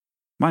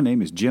My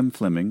name is Jim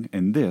Fleming,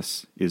 and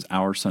this is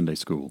Our Sunday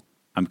School.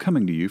 I'm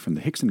coming to you from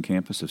the Hickson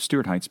campus of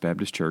Stuart Heights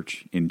Baptist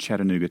Church in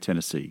Chattanooga,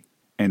 Tennessee.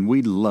 And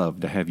we'd love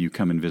to have you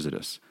come and visit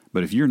us.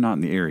 But if you're not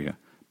in the area,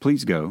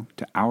 please go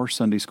to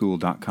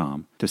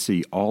OurSundaySchool.com to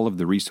see all of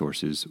the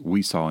resources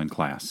we saw in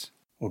class.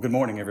 Well, good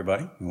morning,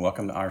 everybody, and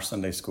welcome to Our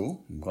Sunday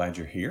School. I'm glad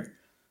you're here.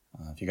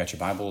 If you got your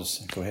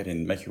Bibles, go ahead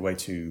and make your way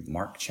to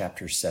Mark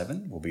chapter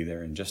 7. We'll be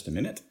there in just a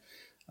minute.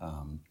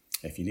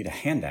 If you need a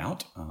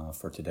handout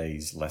for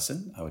today's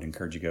lesson, I would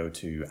encourage you to go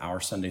to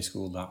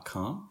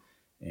OurSundaySchool.com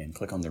and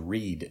click on the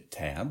Read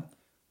tab.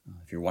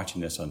 If you're watching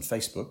this on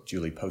Facebook,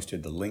 Julie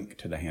posted the link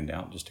to the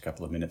handout just a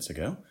couple of minutes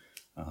ago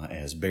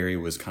as Barry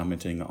was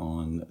commenting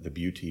on the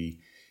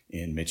beauty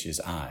in Mitch's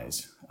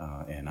eyes.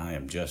 And I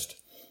am just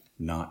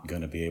not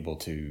going to be able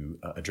to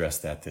address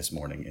that this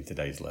morning in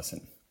today's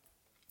lesson.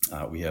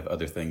 We have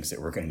other things that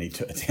we're going to need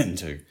to attend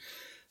to.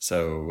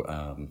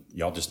 So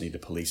y'all just need to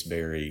police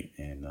Barry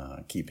and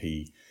keep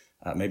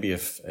maybe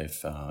if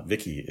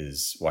Vicky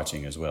is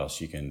watching as well,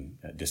 she can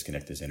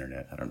disconnect his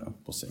internet. I don't know.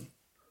 We'll see.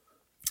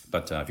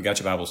 But if you got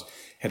your Bibles,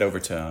 head over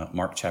to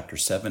Mark chapter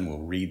 7.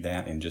 We'll read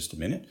that in just a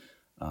minute.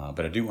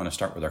 But I do want to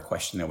start with our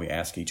question that we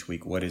ask each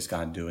week. What is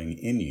God doing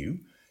in you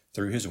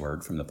through his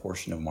word from the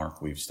portion of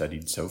Mark we've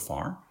studied so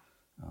far?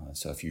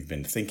 So if you've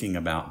been thinking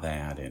about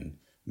that and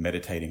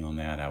meditating on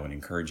that, I would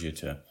encourage you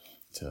to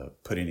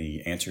put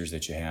any answers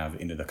that you have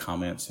into the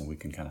comments, and we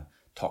can kind of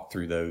talk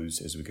through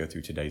those as we go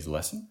through today's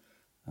lesson.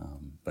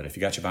 But if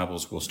you got your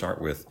Bibles, we'll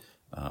start with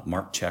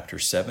Mark chapter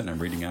 7. I'm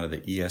reading out of the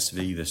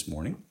ESV this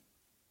morning,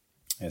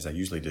 as I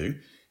usually do,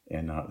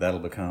 and that'll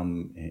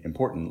become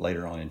important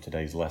later on in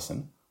today's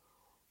lesson,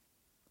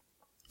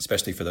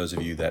 especially for those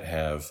of you that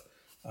have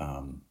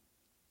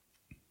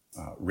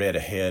read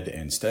ahead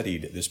and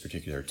studied this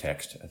particular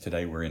text.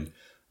 Today we're in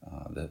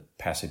the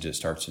passage that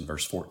starts in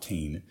verse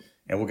 14,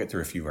 and we'll get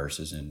through a few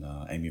verses, and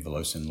Amy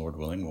Velosin, Lord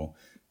willing, will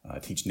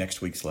teach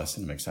next week's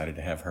lesson. I'm excited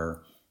to have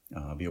her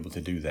be able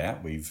to do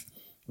that. We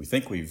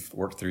think we've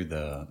worked through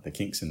the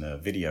kinks in the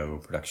video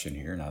production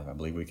here, and I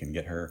believe we can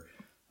get her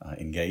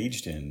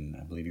engaged, and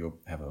I believe you'll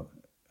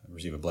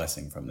receive a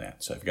blessing from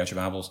that. So if you got your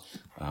Bibles,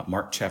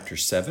 Mark chapter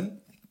 7.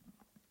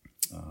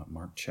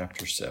 Mark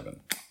chapter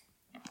 7.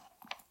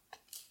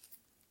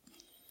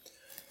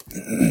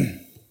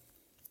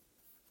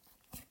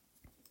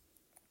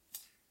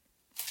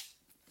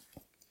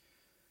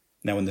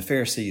 Now when the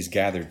Pharisees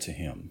gathered to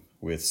him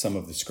with some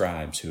of the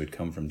scribes who had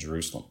come from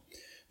Jerusalem,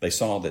 they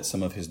saw that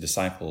some of his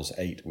disciples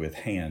ate with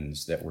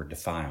hands that were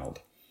defiled,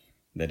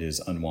 that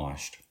is,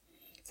 unwashed.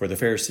 For the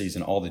Pharisees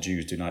and all the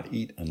Jews do not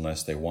eat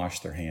unless they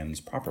wash their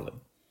hands properly,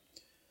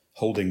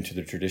 holding to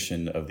the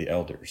tradition of the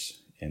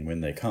elders. And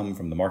when they come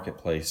from the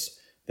marketplace,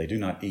 they do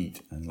not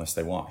eat unless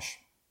they wash.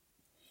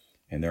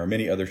 And there are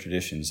many other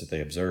traditions that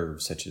they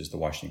observe, such as the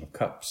washing of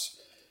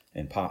cups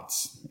and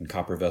pots and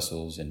copper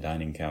vessels and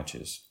dining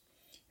couches.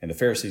 And the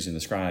Pharisees and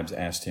the scribes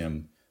asked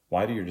him,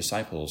 "Why do your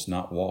disciples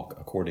not walk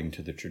according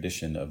to the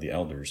tradition of the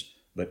elders,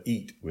 but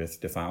eat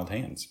with defiled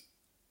hands?"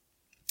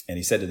 And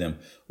he said to them,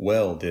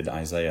 "Well did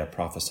Isaiah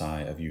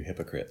prophesy of you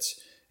hypocrites,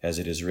 as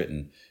it is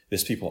written,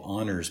 'This people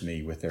honors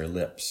me with their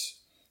lips,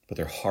 but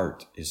their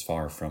heart is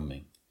far from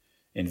me.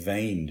 In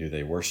vain do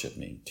they worship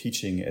me,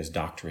 teaching as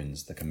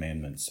doctrines the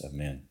commandments of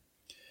men.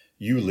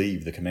 You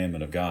leave the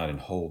commandment of God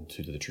and hold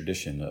to the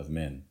tradition of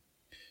men.'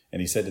 And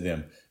he said to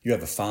them, 'You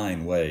have a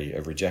fine way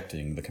of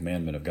rejecting the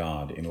commandment of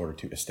God in order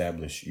to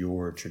establish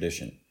your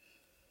tradition.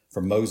 For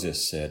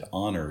Moses said,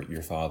 honor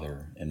your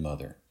father and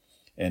mother,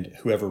 and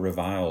whoever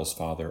reviles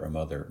father or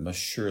mother must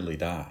surely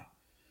die.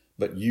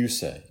 But you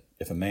say,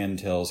 if a man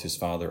tells his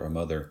father or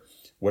mother,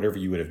 whatever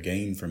you would have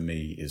gained from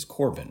me is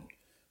Corban,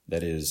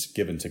 that is,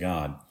 given to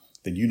God,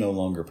 then you no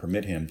longer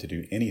permit him to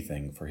do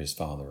anything for his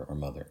father or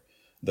mother,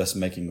 thus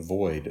making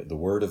void the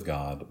word of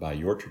God by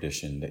your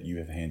tradition that you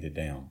have handed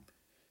down.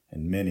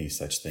 And many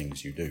such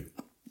things you do.'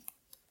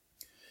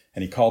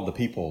 And he called the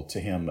people to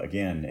him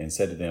again and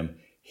said to them,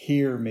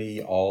 'Hear me,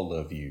 all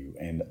of you,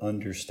 and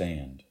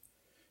understand.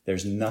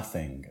 There's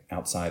nothing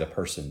outside a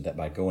person that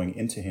by going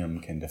into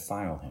him can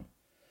defile him.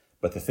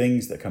 But the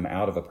things that come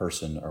out of a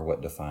person are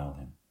what defile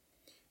him.'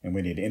 And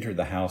when he had entered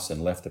the house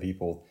and left the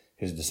people,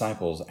 his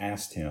disciples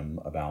asked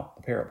him about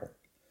the parable.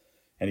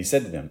 And he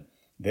said to them,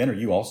 'Then are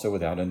you also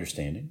without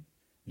understanding?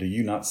 Do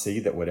you not see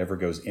that whatever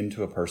goes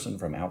into a person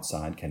from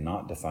outside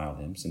cannot defile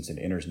him, since it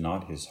enters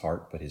not his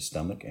heart but his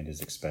stomach and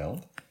is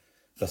expelled?'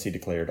 Thus he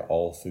declared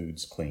all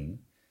foods clean.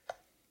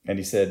 And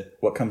he said,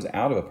 'What comes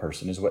out of a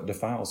person is what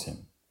defiles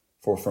him.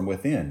 For from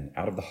within,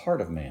 out of the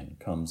heart of man,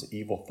 comes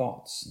evil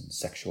thoughts and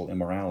sexual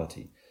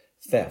immorality,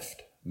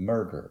 theft,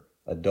 murder,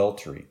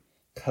 adultery,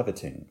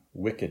 coveting,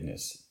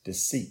 wickedness,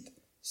 deceit,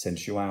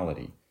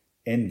 sensuality,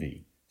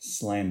 envy,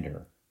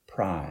 slander,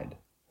 pride,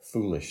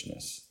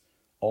 foolishness.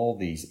 All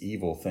these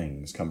evil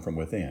things come from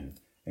within,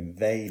 and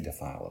they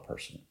defile a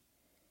person.'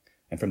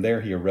 And from there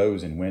he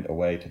arose and went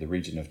away to the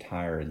region of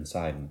Tyre and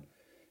Sidon.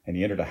 And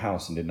he entered a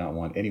house and did not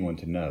want anyone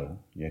to know,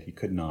 yet he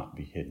could not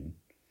be hidden.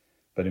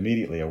 But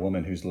immediately a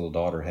woman whose little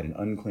daughter had an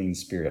unclean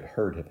spirit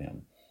heard of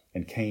him,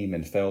 and came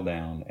and fell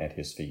down at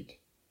his feet.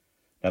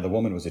 Now the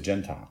woman was a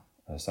Gentile,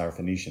 a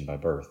Syrophoenician by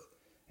birth,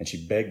 and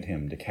she begged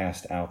him to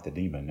cast out the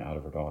demon out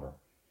of her daughter.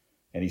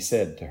 And he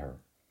said to her,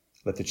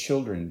 Let the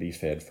children be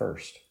fed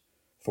first,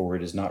 for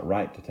it is not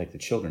right to take the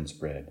children's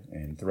bread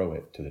and throw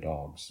it to the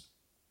dogs.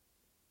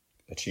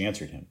 But she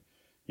answered him,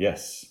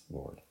 Yes,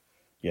 Lord,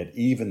 yet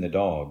even the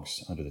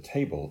dogs under the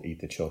table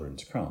eat the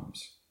children's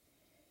crumbs.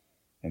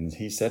 And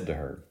he said to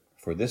her,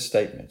 For this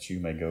statement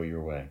you may go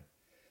your way.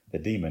 The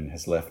demon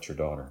has left your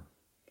daughter.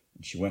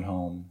 And she went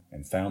home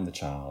and found the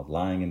child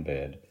lying in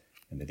bed,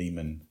 and the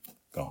demon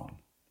gone.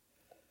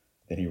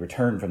 Then he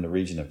returned from the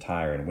region of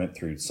Tyre and went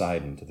through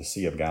Sidon to the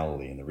Sea of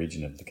Galilee in the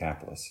region of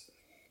Decapolis.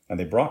 And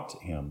they brought to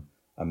him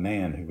a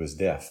man who was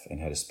deaf and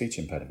had a speech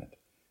impediment,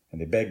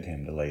 and they begged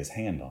him to lay his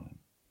hand on him.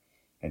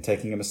 And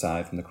taking him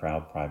aside from the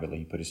crowd privately,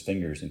 he put his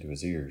fingers into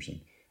his ears,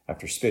 and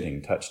after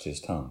spitting, touched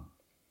his tongue.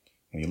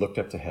 And he looked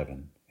up to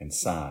heaven and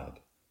sighed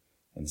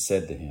and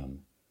said to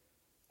him,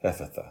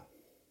 Ephphatha,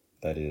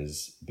 that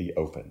is, be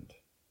opened.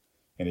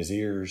 And his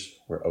ears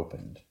were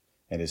opened,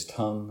 and his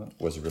tongue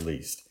was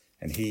released,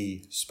 and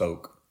he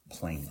spoke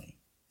plainly.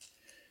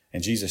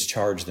 And Jesus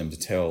charged them to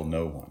tell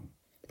no one.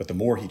 But the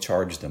more he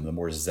charged them, the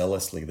more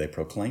zealously they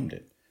proclaimed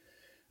it.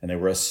 And they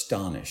were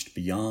astonished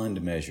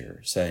beyond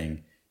measure,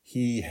 saying,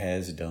 He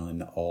has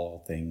done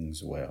all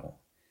things well.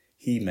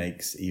 He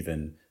makes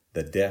even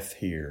the deaf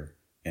hear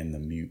and the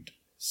mute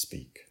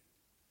speak.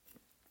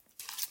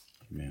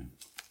 Amen.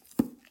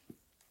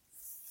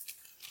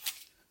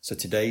 So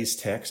today's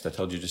text, I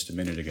told you just a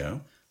minute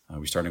ago,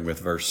 we're starting with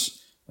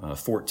verse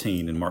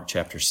 14 in Mark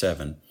chapter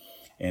 7.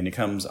 And it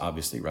comes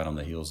obviously right on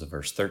the heels of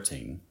verse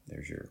 13.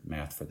 There's your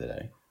math for the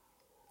day.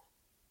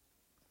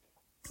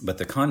 But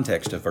the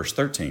context of verse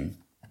 13,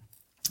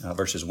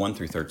 verses 1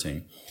 through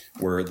 13,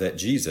 were that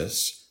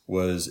Jesus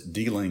was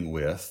dealing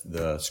with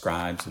the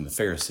scribes and the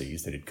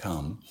Pharisees that had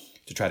come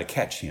to try to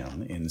catch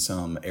him in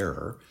some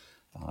error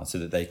so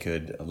that they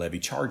could levy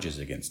charges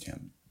against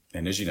him.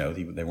 And as you know,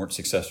 they weren't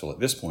successful at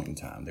this point in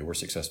time. They were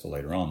successful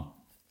later on.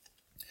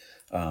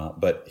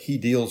 But he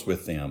deals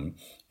with them,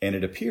 and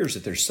it appears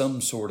that there's some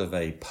sort of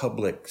a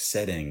public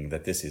setting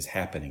that this is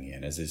happening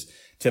in, as is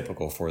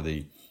typical for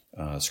the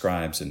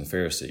scribes and the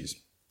Pharisees.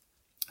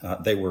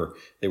 They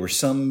were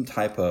some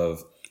type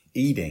of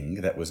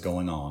eating that was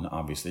going on,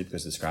 obviously,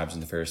 because the scribes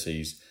and the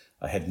Pharisees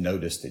had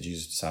noticed that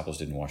Jesus' disciples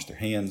didn't wash their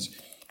hands.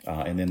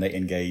 And then they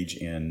engage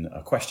in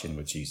a question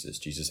with Jesus.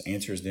 Jesus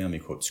answers them. He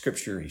quotes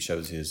Scripture. He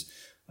shows his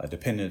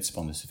dependence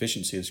upon the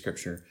sufficiency of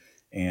Scripture.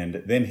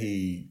 And then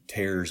he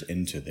tears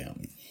into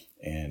them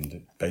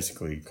and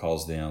basically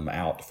calls them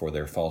out for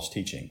their false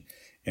teaching.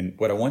 And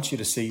what I want you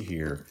to see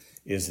here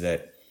is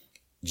that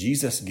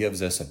Jesus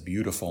gives us a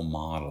beautiful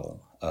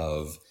model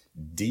of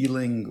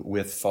dealing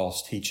with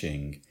false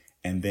teaching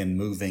and then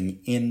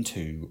moving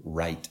into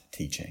right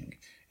teaching.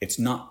 It's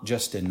not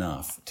just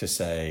enough to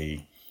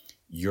say,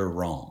 you're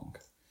wrong.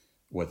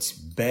 What's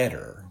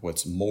better,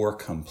 what's more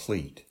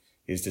complete,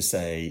 is to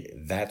say,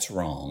 that's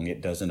wrong.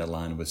 It doesn't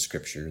align with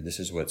Scripture. This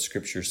is what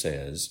Scripture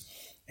says,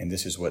 and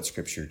this is what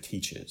Scripture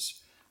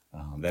teaches.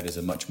 That is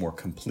a much more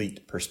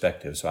complete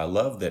perspective. So I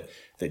love that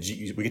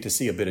we get to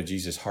see a bit of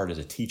Jesus' heart as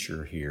a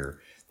teacher here,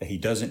 that he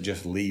doesn't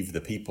just leave the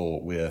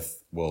people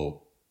with,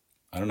 well,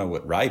 I don't know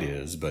what right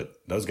is, but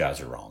those guys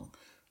are wrong.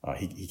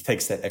 He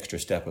takes that extra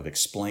step of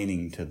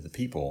explaining to the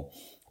people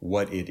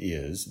what it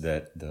is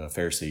that the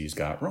Pharisees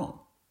got wrong.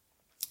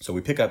 So we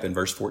pick up in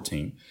verse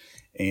 14,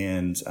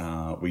 and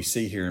we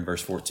see here in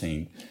verse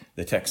 14,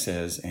 the text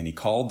says, and he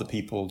called the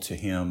people to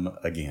him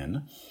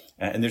again.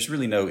 And there's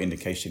really no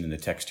indication in the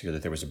text here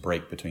that there was a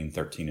break between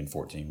 13 and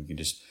 14. We can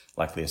just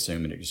likely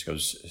assume that it just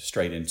goes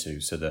straight into.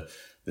 So the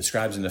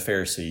scribes and the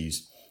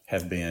Pharisees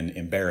have been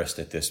embarrassed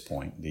at this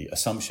point. The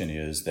assumption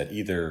is that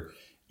either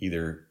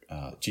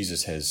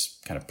Jesus has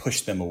kind of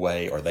pushed them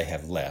away or they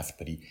have left,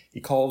 but he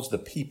calls the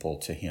people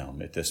to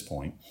him at this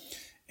point.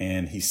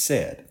 And he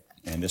said,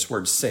 and this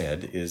word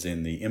said is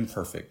in the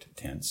imperfect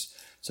tense.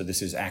 So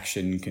this is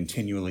action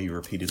continually,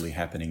 repeatedly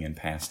happening in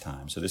past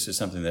time. So this is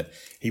something that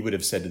he would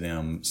have said to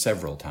them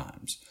several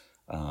times,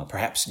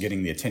 perhaps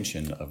getting the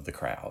attention of the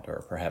crowd,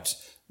 or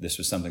perhaps this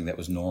was something that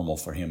was normal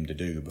for him to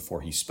do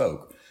before he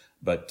spoke.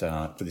 But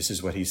this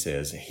is what he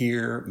says,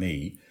 hear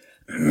me,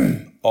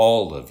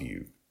 all of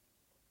you,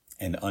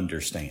 and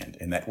understand.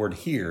 And that word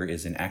hear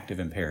is an active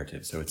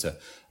imperative. So it's a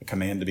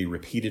command to be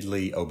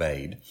repeatedly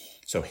obeyed.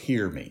 So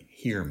hear me,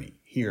 hear me,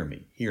 hear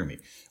me, hear me.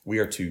 We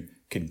are to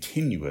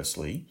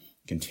continually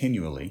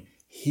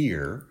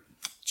hear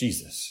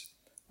Jesus.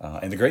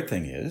 And the great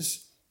thing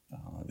is,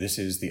 this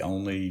is the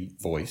only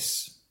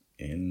voice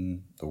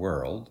in the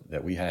world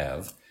that we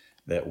have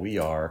that we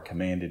are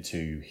commanded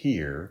to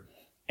hear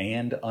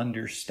and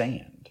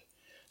understand.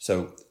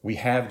 So we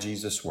have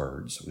Jesus'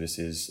 words. This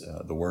is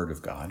the Word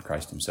of God.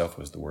 Christ himself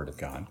was the Word of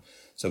God.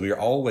 So we are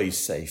always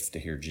safe to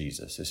hear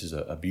Jesus. This is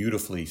a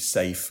beautifully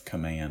safe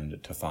command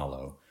to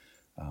follow.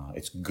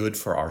 It's good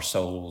for our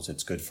souls.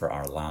 It's good for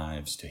our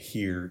lives to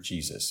hear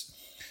Jesus.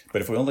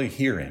 But if we only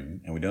hear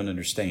him and we don't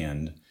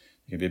understand,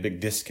 can be a big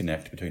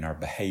disconnect between our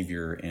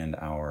behavior and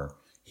our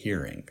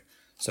hearing.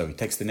 So he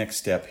takes the next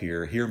step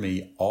here. Hear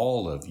me,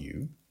 all of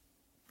you,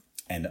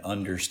 and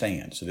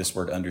understand. So this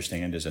word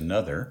understand is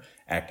another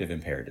active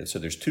imperative. So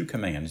there's two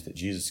commands that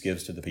Jesus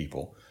gives to the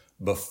people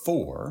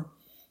before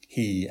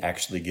he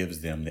actually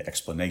gives them the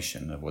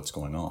explanation of what's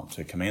going on.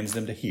 So he commands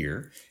them to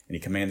hear, and he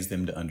commands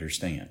them to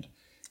understand.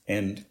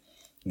 And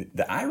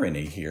the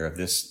irony here of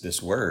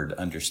this word,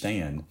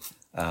 understand,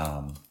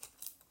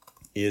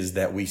 is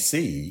that we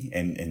see,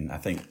 and I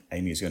think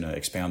Amy is going to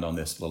expound on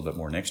this a little bit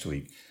more next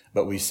week,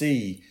 but we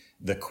see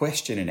the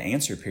question and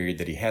answer period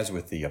that he has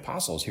with the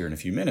apostles here in a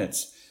few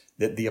minutes,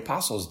 that the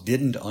apostles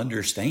didn't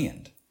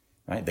understand,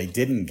 right? They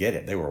didn't get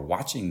it. They were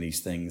watching these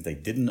things. They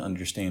didn't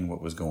understand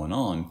what was going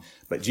on,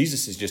 but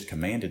Jesus has just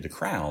commanded the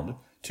crowd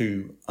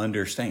to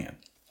understand.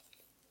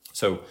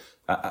 So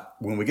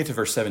when we get to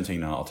verse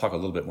 17, I'll talk a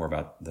little bit more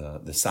about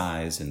the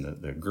size and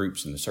the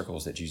groups and the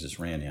circles that Jesus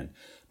ran in,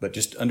 but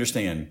just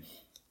understand,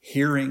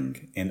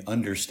 hearing and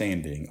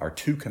understanding are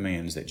two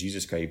commands that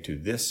Jesus gave to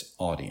this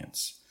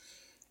audience,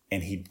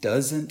 and he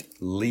doesn't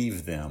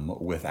leave them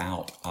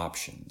without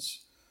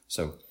options.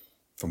 So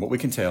from what we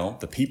can tell,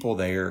 the people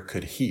there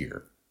could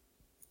hear,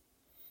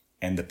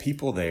 and the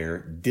people there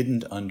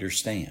didn't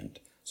understand.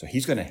 So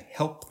he's going to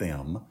help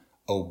them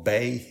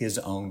obey his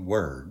own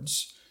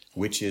words,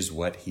 which is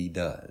what he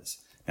does.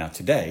 Now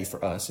today,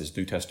 for us as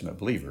New Testament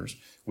believers,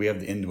 we have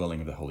the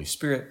indwelling of the Holy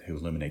Spirit who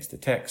illuminates the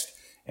text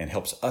and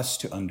helps us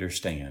to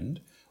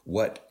understand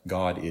what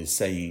God is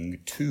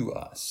saying to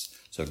us.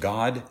 So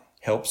God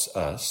helps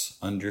us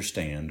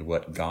understand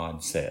what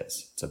God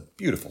says. It's a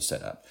beautiful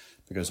setup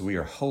because we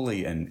are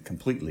wholly and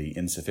completely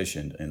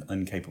insufficient and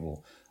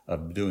incapable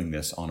of doing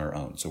this on our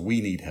own. So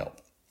we need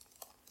help.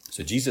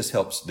 So Jesus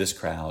helps this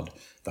crowd.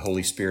 The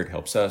Holy Spirit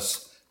helps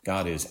us.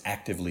 God is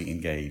actively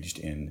engaged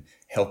in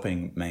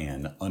helping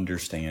man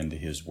understand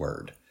his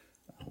word,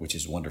 which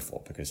is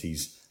wonderful because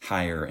he's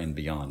higher and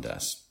beyond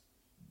us.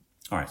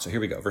 All right, so here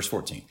we go. Verse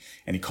 14.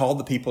 And he called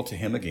the people to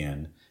him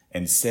again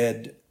and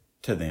said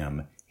to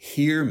them,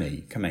 hear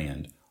me,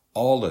 command,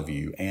 all of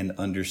you, and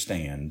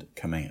understand,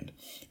 command.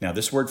 Now,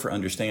 this word for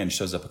understand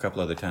shows up a couple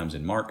other times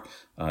in Mark.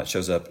 It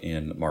shows up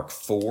in Mark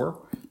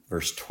 4,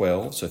 verse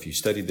 12. So if you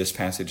studied this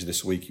passage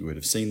this week, you would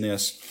have seen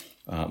this.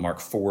 Mark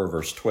 4,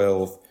 verse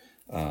 12.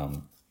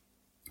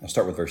 I'll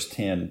start with verse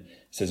 10. It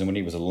says, and when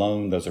he was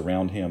alone, those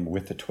around him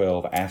with the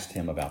 12 asked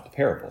him about the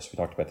parables. We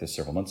talked about this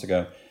several months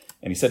ago.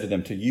 And he said to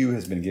them, to you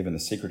has been given the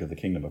secret of the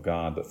kingdom of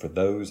God, but for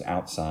those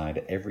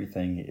outside,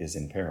 everything is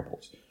in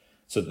parables,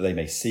 so that they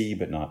may see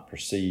but not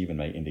perceive, and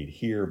may indeed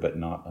hear but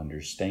not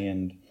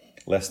understand,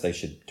 lest they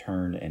should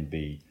turn and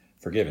be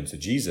forgiven. So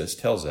Jesus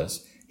tells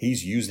us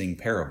he's using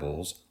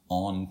parables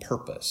on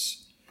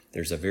purpose.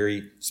 There's a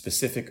very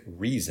specific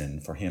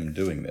reason for him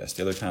doing this.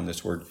 The other time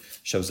this word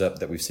shows up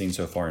that we've seen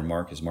so far in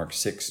Mark is Mark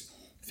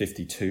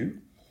 6:52.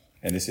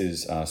 And this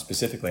is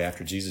specifically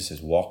after Jesus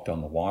has walked on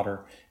the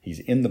water.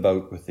 He's in the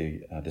boat with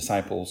the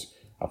disciples.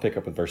 I'll pick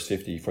up with verse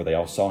 50. For they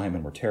all saw him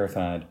and were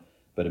terrified.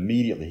 But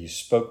immediately he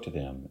spoke to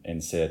them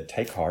and said,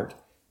 take heart,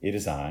 it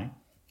is I.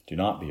 Do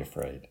not be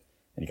afraid.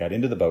 And he got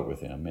into the boat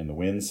with them, and the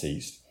wind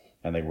ceased.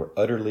 And they were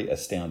utterly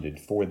astounded,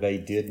 for they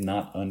did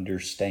not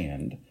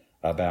understand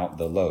about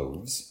the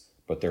loaves,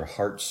 but their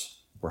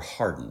hearts were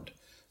hardened.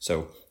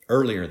 So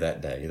earlier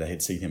that day, they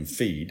had seen him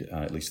feed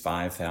at least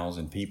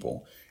 5,000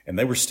 people. And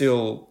they were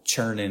still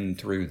churning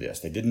through this.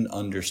 They didn't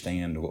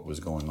understand what was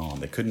going on.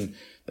 They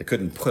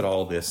couldn't put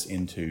all this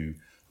into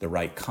the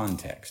right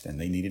context, and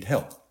they needed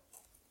help.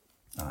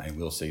 And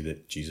we'll see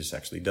that Jesus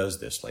actually does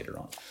this later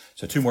on.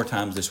 So 2 more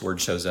times this word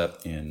shows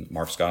up in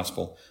Mark's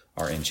gospel,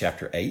 or in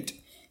chapter 8,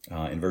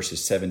 in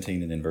verses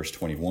 17 and then verse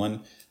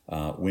 21,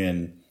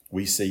 when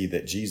we see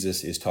that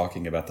Jesus is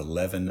talking about the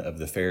leaven of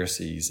the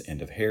Pharisees and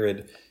of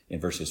Herod in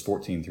verses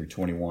 14 through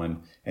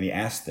 21. And he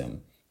asked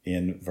them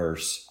in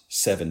verse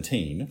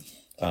 17,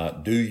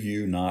 do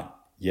you not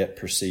yet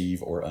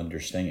perceive or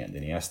understand?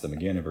 And he asked them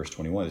again in verse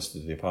 21, this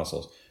is to the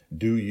apostles,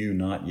 do you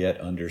not yet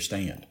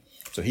understand?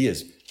 So he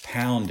is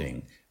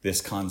pounding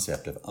this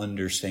concept of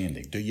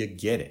understanding. Do you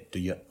get it? Do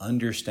you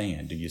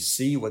understand? Do you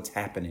see what's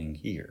happening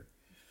here?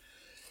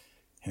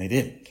 And they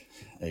didn't.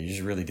 They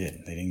just really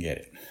didn't. They didn't get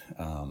it,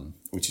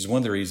 which is one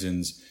of the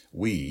reasons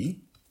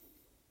we,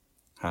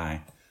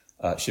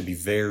 should be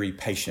very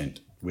patient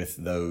with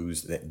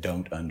those that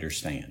don't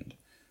understand.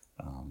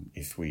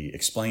 If we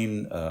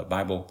explain a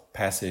Bible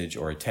passage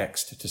or a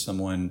text to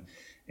someone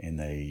and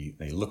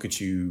they look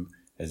at you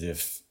as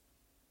if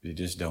they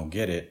just don't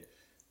get it,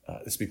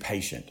 let's be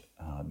patient.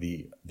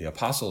 The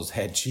apostles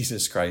had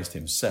Jesus Christ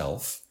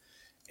himself,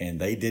 and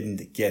they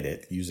didn't get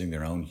it using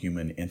their own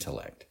human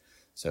intellect.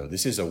 So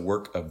this is a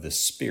work of the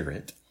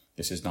Spirit.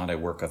 This is not a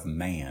work of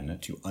man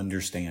to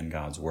understand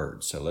God's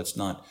word. So let's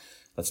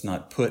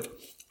not put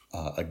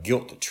a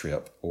guilt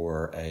trip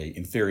or a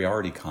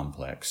inferiority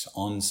complex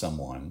on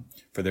someone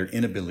for their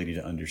inability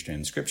to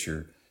understand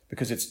Scripture,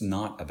 because it's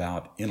not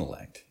about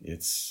intellect.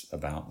 It's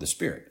about the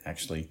Spirit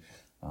actually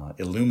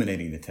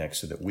illuminating the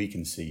text so that we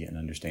can see and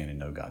understand and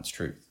know God's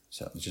truth.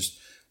 So just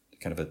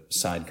kind of a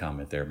side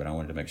comment there, but I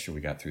wanted to make sure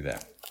we got through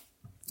that.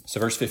 So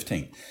verse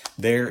 15,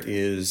 there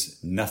is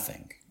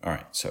nothing. All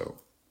right, so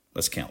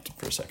let's count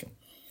for a second.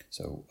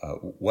 So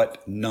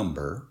what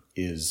number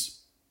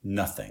is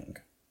nothing?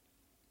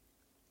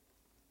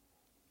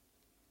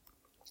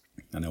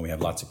 I know we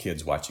have lots of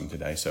kids watching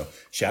today, so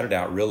shout it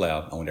out real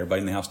loud. I want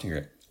everybody in the house to hear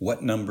it.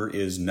 What number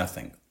is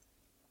nothing?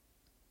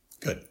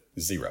 Good.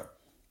 0.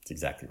 That's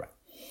exactly right.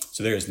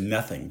 So there is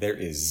nothing.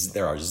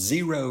 There are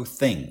 0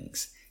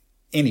 things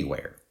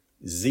anywhere.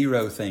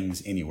 0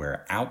 things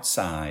anywhere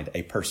outside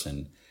a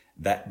person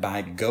that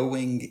by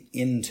going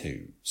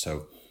into.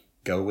 So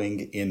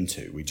going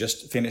into. We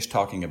just finished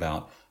talking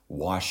about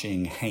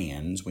washing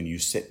hands when you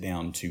sit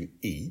down to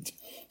eat.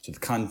 So the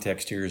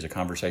context here is a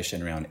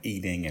conversation around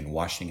eating and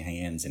washing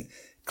hands and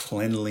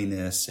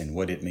cleanliness and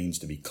what it means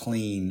to be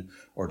clean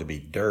or to be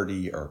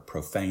dirty or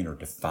profane or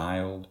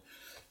defiled.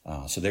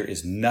 So there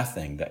is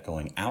nothing that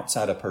going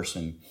outside a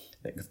person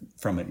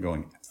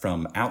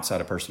from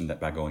outside a person that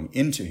by going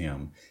into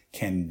him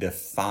can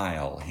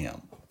defile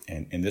him.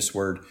 And this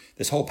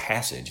whole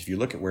passage, if you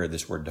look at where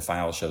this word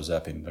defile shows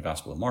up in the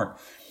Gospel of Mark,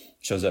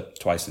 it shows up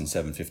twice in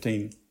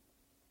 7:15,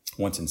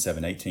 once in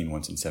 7:18,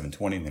 once in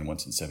 7:20, and then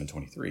once in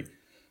 7:23.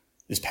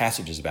 This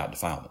passage is about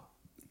defilement.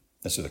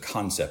 That's the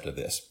concept of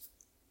this.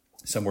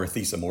 Somewhere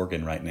Thesa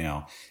Morgan right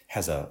now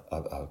has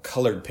a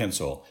colored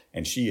pencil,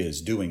 and she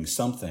is doing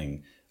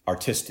something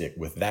artistic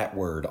with that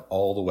word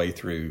all the way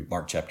through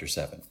Mark chapter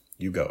 7.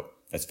 You go.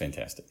 That's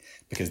fantastic.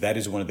 Because that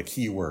is one of the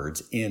key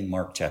words in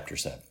Mark chapter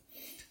 7.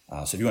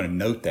 So if you want to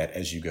note that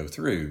as you go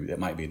through, that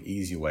might be an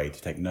easy way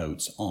to take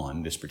notes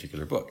on this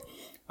particular book.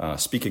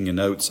 Speaking of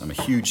notes, I'm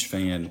a huge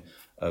fan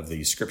of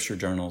the scripture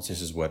journals.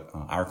 This is what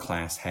our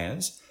class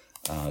has.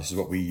 This is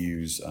what we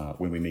use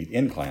when we meet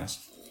in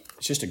class.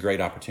 It's just a great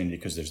opportunity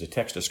because there's a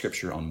text of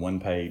scripture on one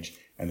page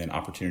and then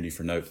opportunity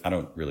for notes. I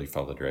don't really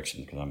follow the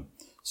directions because I'm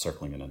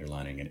circling and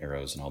underlining and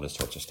arrows and all this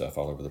sorts of stuff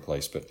all over the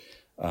place. But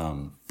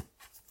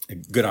a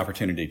good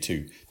opportunity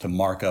to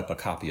mark up a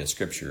copy of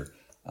scripture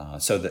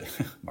so that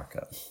mark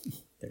up.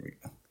 There we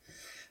go.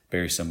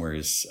 Barry somewhere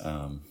has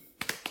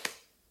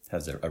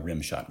a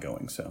rim shot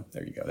going. So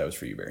there you go. That was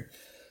for you, Barry.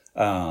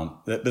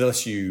 That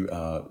lets you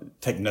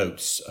take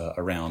notes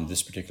around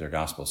this particular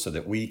gospel so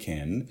that we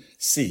can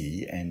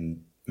see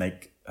and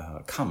make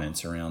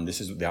comments around this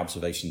is the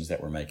observations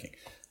that we're making.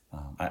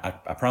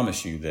 I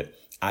promise you that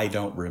I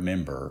don't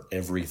remember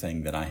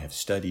everything that I have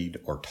studied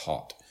or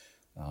taught.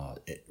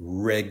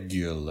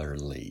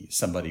 Regularly,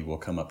 somebody will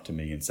come up to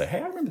me and say,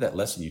 hey, I remember that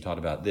lesson you taught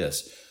about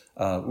this.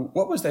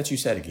 What was that you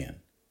said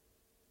again?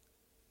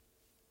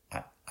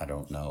 I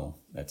don't know.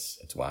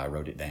 That's why I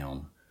wrote it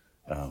down.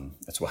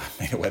 That's why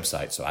I made a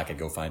website so I could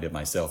go find it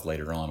myself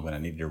later on when I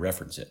needed to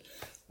reference it.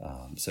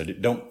 So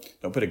don't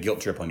put a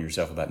guilt trip on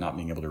yourself about not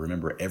being able to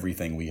remember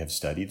everything we have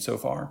studied so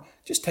far.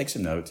 Just take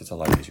some notes. It's a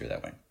lot easier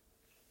that way.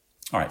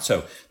 All right.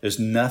 So there's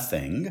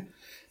nothing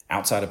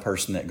outside a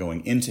person that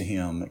going into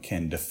him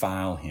can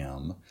defile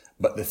him,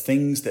 but the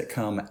things that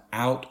come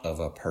out of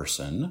a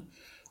person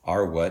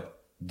are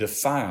what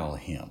defile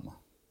him.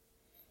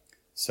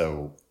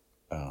 So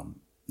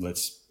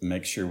let's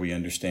make sure we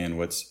understand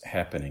what's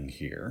happening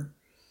here.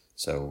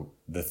 So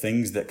the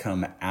things that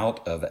come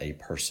out of a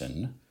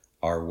person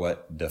are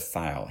what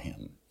defile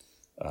him.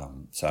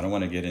 So I don't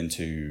want to get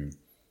into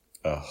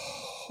a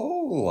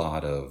whole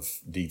lot of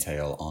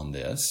detail on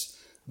this,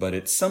 but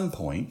at some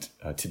point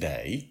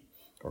today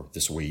or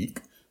this week,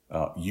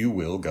 you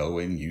will go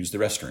and use the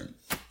restroom.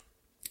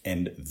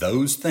 And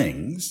those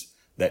things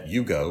that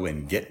you go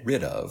and get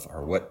rid of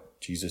are what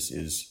Jesus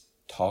is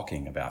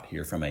talking about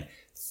here from a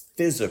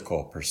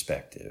physical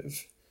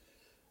perspective.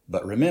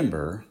 But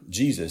remember,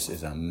 Jesus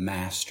is a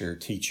master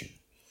teacher.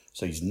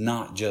 So he's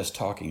not just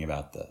talking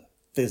about the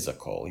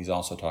physical, he's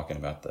also talking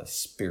about the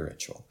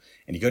spiritual.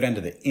 And you go down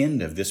to the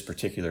end of this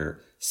particular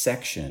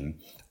section,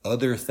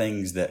 other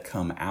things that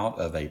come out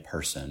of a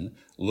person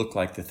look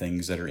like the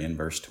things that are in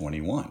verse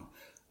 21.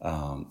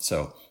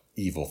 So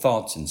evil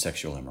thoughts and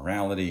sexual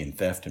immorality and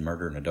theft and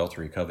murder and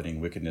adultery, coveting,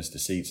 wickedness,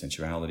 deceit,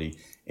 sensuality,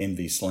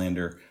 envy,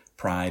 slander,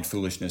 pride,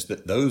 foolishness.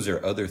 Those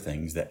are other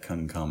things that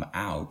can come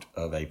out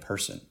of a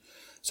person.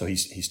 So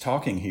he's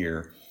talking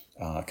here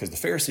because the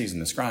Pharisees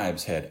and the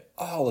scribes had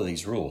all of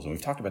these rules. And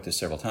we've talked about this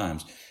several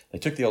times. They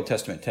took the Old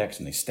Testament text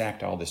and they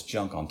stacked all this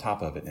junk on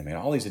top of it. And they made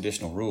all these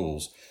additional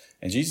rules.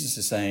 And Jesus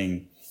is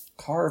saying,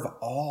 carve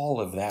all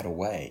of that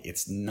away.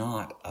 It's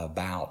not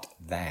about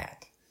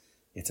that.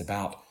 It's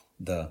about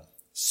the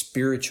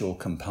spiritual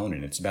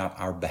component. It's about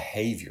our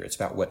behavior. It's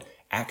about what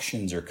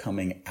actions are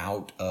coming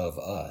out of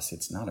us.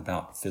 It's not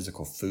about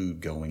physical food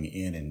going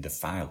in and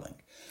defiling.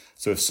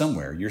 So if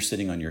somewhere you're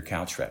sitting on your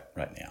couch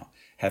right now,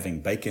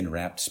 having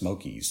bacon-wrapped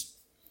Smokies,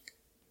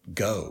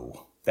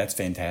 go. That's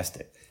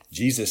fantastic.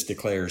 Jesus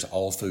declares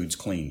all foods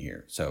clean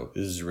here. So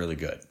this is really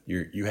good.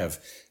 You have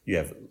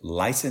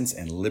license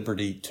and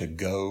liberty to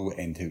go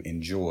and to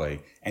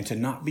enjoy and to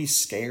not be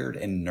scared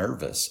and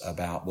nervous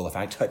about, well, if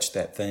I touch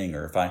that thing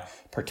or if I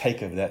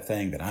partake of that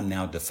thing that I'm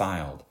now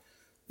defiled.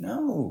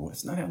 No,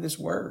 it's not how this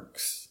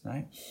works,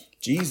 right?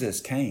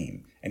 Jesus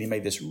came and he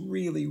made this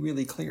really,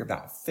 really clear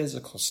about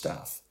physical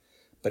stuff.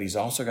 But he's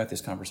also got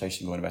this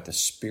conversation going about the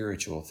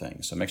spiritual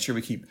things. So make sure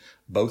we keep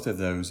both of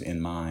those in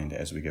mind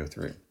as we go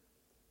through.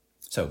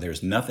 So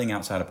there's nothing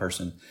outside a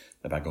person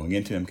that by going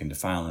into him can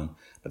defile him,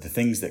 but the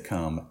things that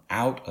come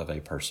out of a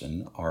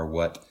person are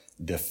what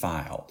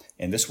defile.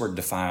 And this word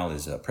defile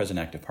is a present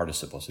active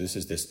participle. So this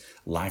is this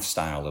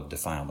lifestyle of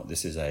defilement.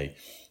 This is a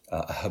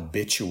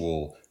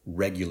habitual,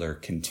 regular,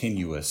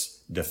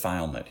 continuous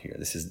defilement here.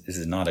 This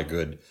is not a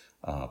good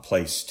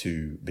place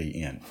to be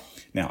in.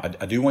 Now,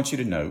 I do want you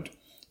to note,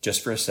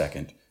 just for a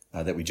second,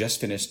 that we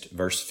just finished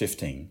verse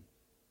 15,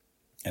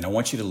 and I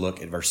want you to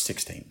look at verse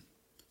 16.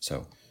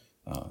 So,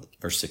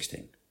 verse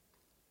 16.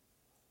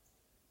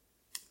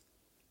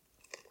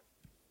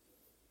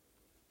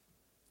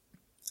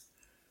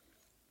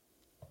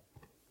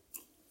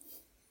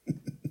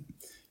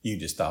 You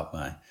just thought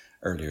my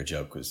earlier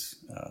joke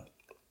was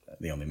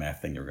the only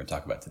math thing you were going to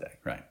talk about today,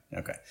 right?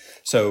 Okay.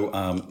 So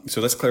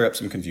let's clear up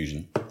some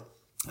confusion.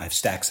 I have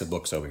stacks of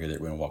books over here that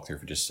we're going to walk through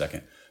for just a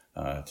second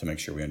to make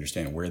sure we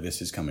understand where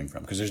this is coming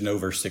from, because there's no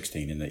verse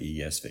 16 in the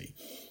ESV.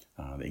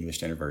 The English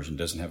Standard Version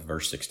doesn't have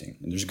verse 16,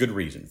 and there's a good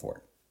reason for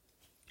it.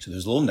 So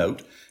there's a little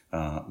note.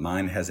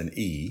 Mine has an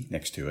E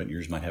next to it.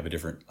 Yours might have a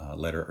different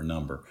letter or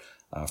number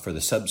for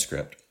the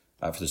subscript.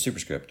 For the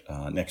superscript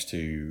next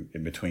to,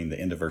 in between the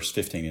end of verse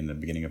 15 and the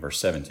beginning of verse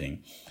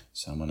 17.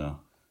 So I'm going to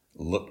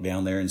look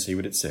down there and see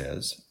what it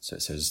says. So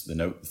it says,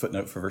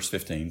 footnote for verse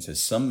 15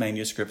 says, some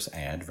manuscripts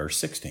add verse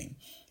 16.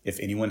 If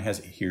anyone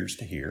has ears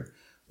to hear,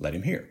 let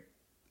him hear.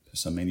 So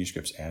some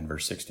manuscripts add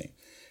verse 16.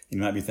 You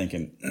might be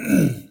thinking,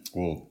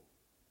 well,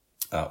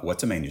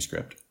 what's a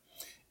manuscript?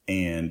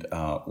 And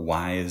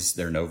why is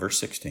there no verse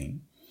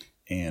 16?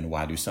 And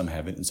why do some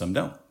have it and some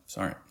don't?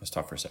 So, all right, let's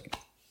talk for a second.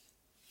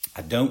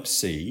 I don't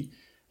see,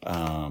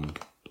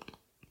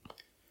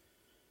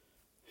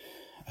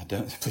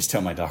 please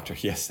tell my doctor,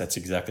 yes, that's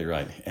exactly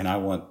right. And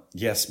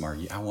yes,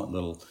 Margie, I want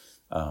little,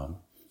 I'm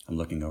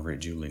looking over at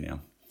Julie now.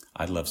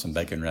 I'd love some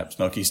bacon wrapped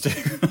Smokies too.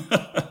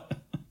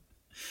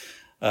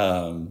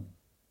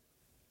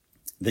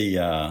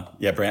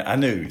 Brand, I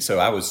knew, so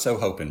I was so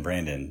hoping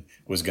Brandon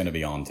was going to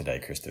be on today,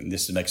 Kristen.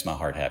 This makes my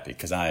heart happy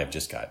because I have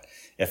just got,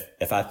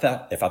 if I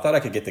thought I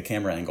could get the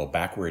camera angle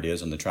back where it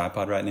is on the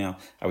tripod right now,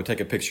 I would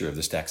take a picture of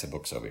the stacks of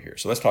books over here.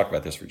 So let's talk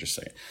about this for just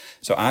a second.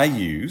 So I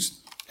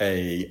use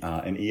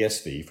an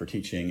ESV for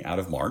teaching out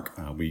of Mark.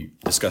 We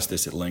discussed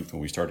this at length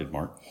when we started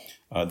Mark.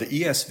 The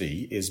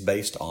ESV is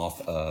based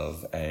off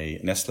of a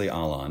Nestle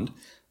Aland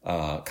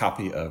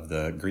copy of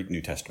the Greek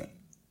New Testament.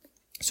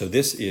 So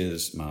this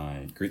is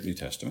my Greek New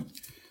Testament.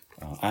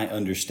 I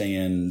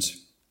understand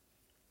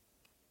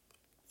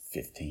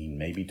 15,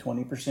 maybe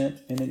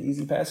 20% in an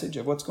easy passage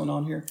of what's going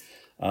on here.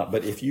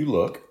 But if you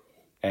look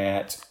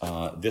at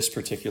this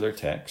particular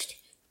text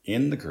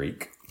in the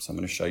Greek, so I'm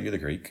going to show you the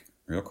Greek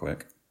real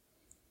quick,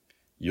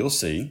 you'll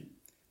see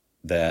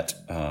that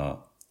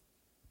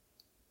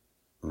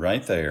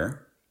right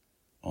there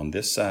on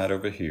this side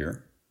over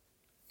here,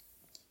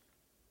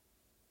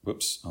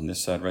 on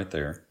this side right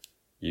there,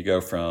 you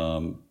go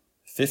from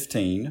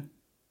 15,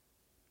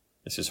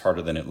 this is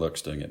harder than it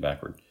looks doing it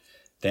backward,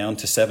 down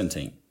to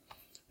 17.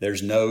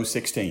 There's no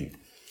 16.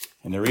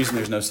 And the reason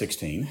there's no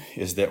 16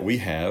 is that we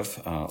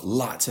have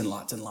lots and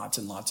lots and lots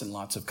and lots and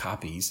lots of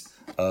copies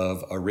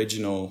of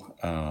original,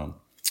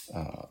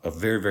 of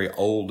very, very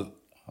old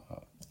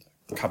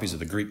copies of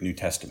the Greek New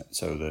Testament.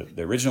 So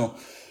the original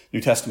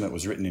New Testament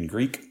was written in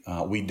Greek.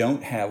 We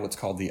don't have what's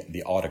called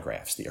the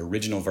autographs, the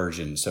original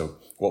version. So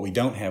what we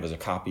don't have is a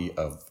copy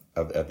of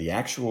the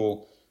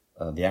actual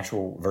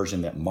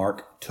version that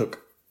Mark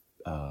took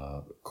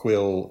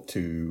quill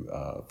to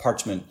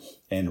parchment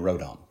and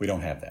wrote on. We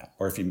don't have that.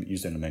 Or if you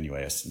used an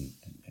amanuensis and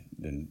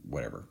then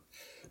whatever.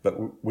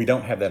 But we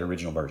don't have that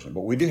original version.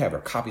 But we do have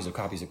our copies of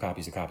copies of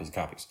copies of copies of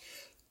copies.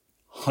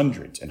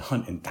 Hundreds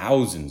and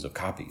thousands of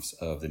copies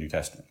of the New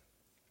Testament.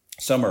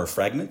 Some are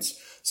fragments.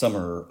 Some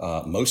are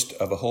most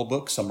of a whole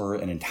book. Some are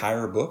an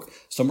entire book.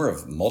 Some are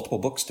of multiple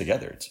books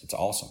together. It's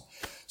awesome.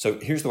 So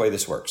here's the way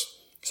this works.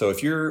 So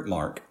if you're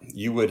Mark,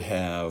 you would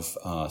have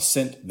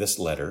sent this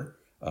letter,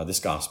 this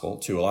gospel,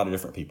 to a lot of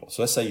different people.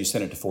 So let's say you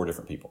sent it to 4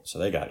 different people. So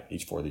they got it.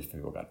 Each 4 of these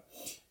people got it.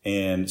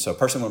 And so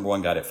person number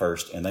 1 got it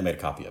first, and they made a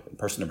copy of it.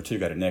 Person number 2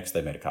 got it next,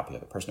 they made a copy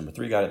of it. Person number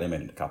 3 got it, they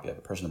made a copy of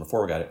it. Person number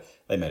 4 got it,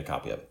 they made a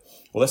copy of it.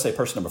 Well, let's say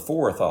person number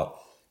 4 thought,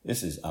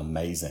 this is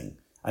amazing.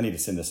 I need to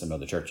send this to some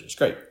other churches.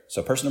 Great.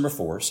 So person number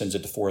 4 sends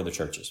it to 4 other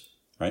churches,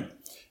 right?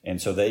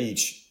 And so they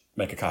each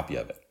make a copy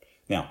of it.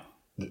 Now,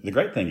 the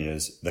great thing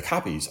is the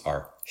copies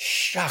are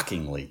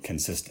shockingly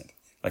consistent.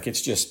 Like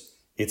it's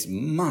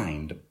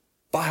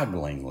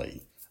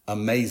mind-bogglingly,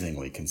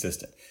 amazingly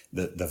consistent.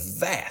 The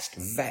vast,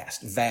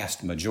 vast,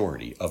 vast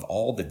majority of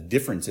all the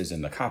differences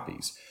in the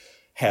copies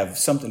have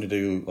something to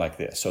do like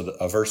this. So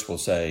a verse will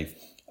say,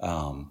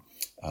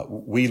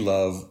 we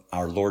love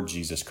our Lord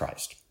Jesus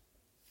Christ.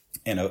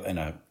 And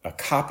a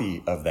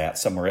copy of that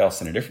somewhere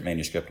else in a different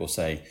manuscript will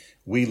say,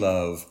 we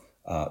love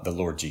the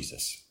Lord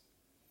Jesus.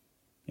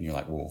 And you're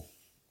like, well,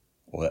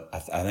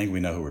 I think we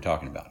know who we're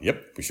talking about.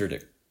 Yep, we sure do.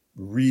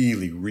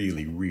 Really,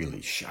 really,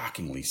 really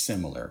shockingly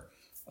similar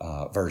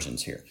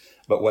versions here.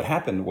 But what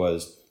happened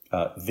was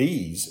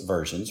these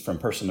versions from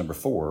person number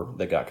 4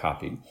 that got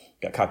copied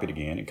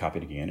again and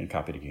copied again and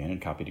copied again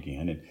and copied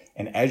again.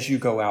 And as you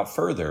go out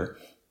further,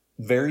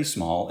 very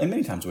small, and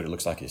many times what it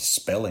looks like is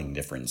spelling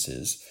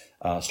differences,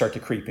 start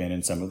to creep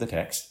in some of the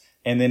text.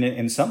 And then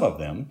in some of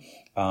them,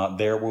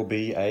 there will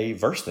be a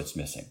verse that's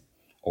missing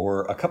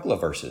or a couple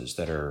of verses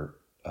that are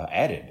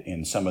added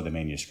in some of the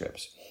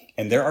manuscripts.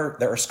 And there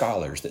are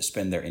scholars that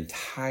spend their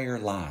entire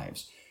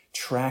lives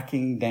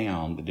tracking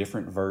down the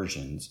different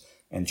versions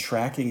and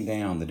tracking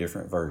down the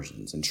different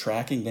versions and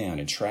tracking down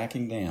and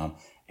tracking down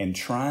and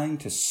trying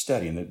to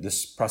study. And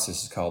this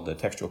process is called the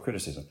textual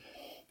criticism,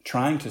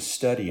 trying to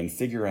study and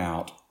figure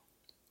out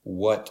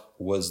what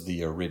was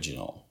the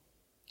original.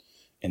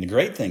 And the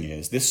great thing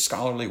is this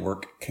scholarly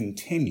work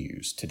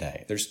continues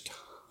today. There's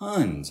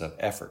tons of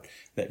effort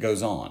that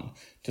goes on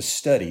to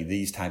study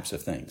these types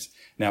of things.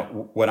 Now,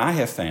 what I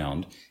have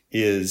found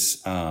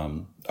is,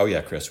 oh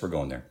yeah, Chris, we're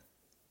going there.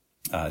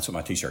 That's what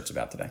my t-shirt's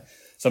about today.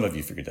 Some of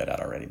you figured that out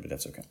already, but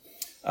that's okay.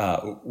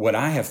 What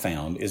I have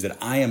found is that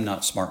I am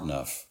not smart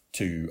enough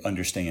to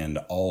understand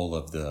all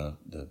of the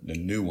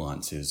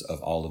nuances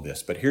of all of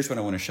this. But here's what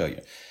I want to show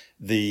you.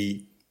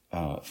 The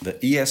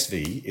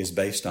ESV is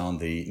based on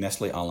the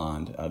Nestle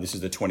Aland. This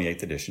is the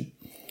 28th edition.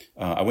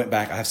 I went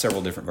back. I have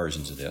several different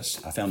versions of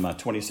this. I found my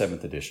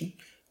 27th edition.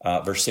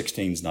 Verse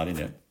 16 is not in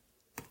it.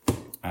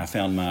 I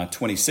found my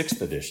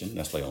 26th edition,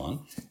 Nestle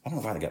Aland. I don't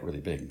know why they got really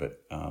big,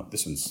 but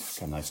this one's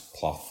got a nice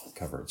cloth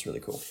cover. It's really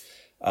cool.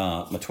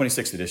 My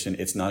 26th edition,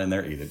 it's not in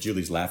there either.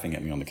 Julie's laughing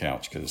at me on the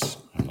couch because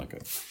I'm like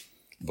a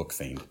book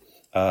fiend.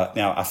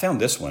 Now, I found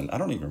this one. I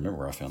don't even remember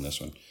where I found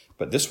this one.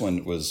 But this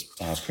one was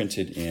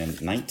printed in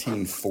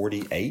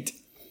 1948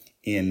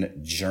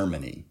 in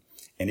Germany.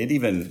 And it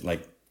even,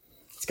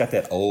 it's got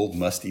that old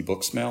musty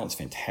book smell. It's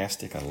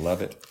fantastic. I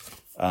love it.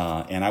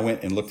 And I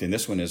went and looked in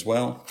this one as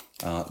well.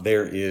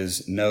 There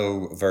is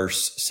no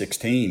verse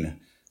 16.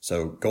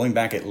 So going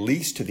back at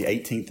least to the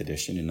 18th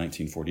edition in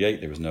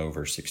 1948, there was no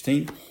verse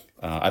 16.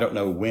 I don't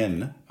know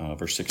when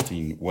verse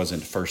 16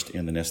 wasn't first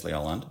in the Nestle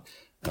Aland,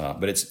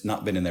 but it's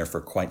not been in there for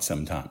quite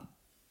some time.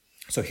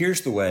 So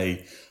here's the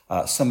way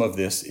some of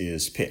this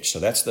is pitched. So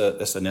that's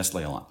the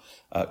Nestle Aland.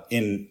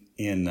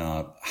 In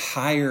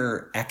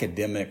higher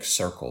academic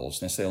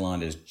circles, Nestle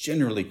Aland is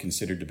generally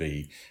considered to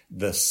be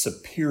the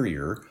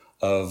superior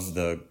of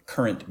the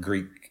current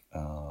Greek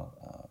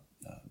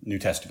New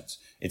Testaments.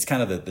 It's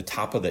kind of the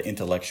top of the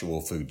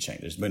intellectual food chain.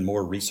 There's been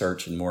more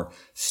research and more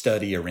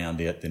study around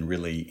it than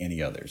really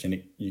any others.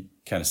 And you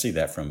kind of see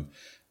that from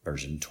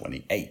version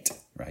 28,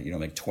 right? You don't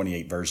make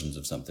 28 versions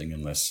of something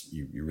unless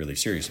you're really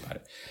serious about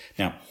it.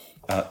 Now,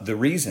 the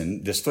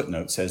reason this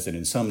footnote says that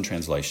in some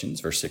translations,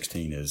 verse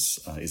 16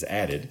 is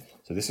added.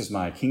 So this is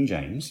my King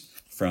James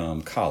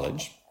from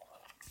college.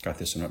 Got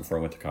this one up before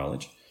I went to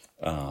college.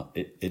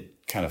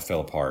 It kind of fell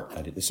apart.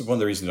 This is one of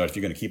the reasons that if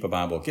you're going to keep a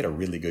Bible, get a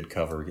really good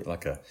cover, get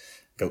like a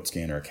goat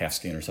skin or a calf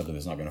skin or something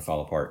that's not going to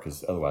fall apart,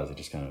 because otherwise it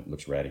just kind of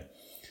looks ratty.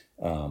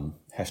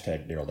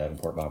 Hashtag Daryl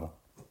Davenport Bible.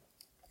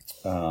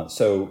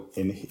 So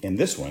in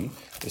this one,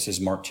 this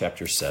is Mark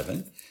chapter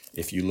 7.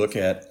 If you look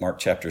at Mark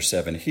chapter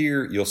 7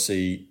 here, you'll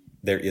see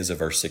there is a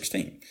verse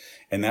 16.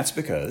 And that's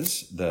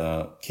because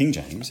the King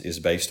James is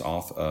based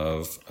off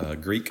of a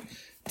Greek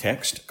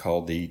text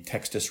called the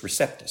Textus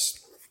Receptus.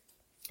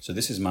 So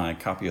this is my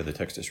copy of the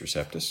Textus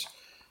Receptus.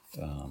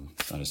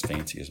 It's not as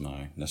fancy as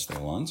my Nestle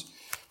Alands,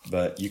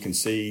 but you can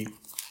see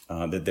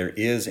that there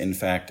is, in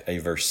fact, a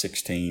verse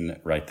 16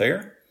 right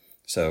there.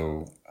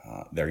 So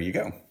there you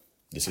go.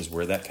 This is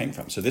where that came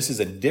from. So this is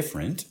a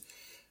different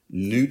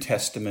New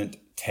Testament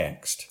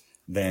text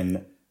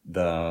than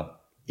the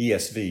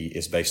ESV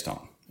is based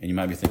on. And you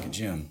might be thinking,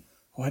 Jim,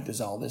 what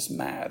does all this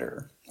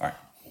matter? All right.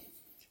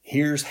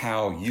 Here's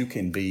how you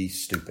can be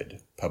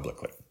stupid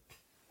publicly.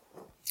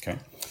 Okay.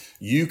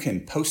 You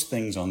can post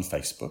things on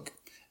Facebook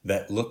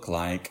that look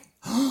like,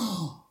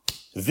 oh,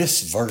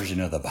 this version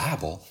of the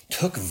Bible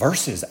took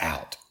verses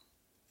out.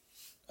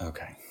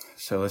 Okay.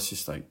 So let's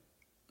just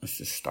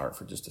start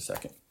for just a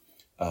second.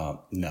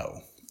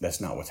 No, that's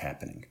not what's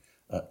happening.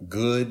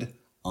 Good,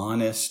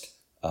 honest,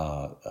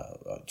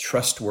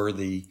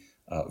 trustworthy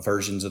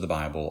versions of the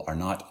Bible are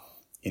not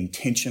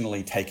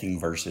intentionally taking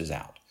verses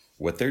out.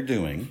 What they're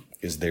doing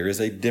is there is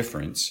a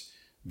difference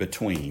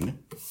between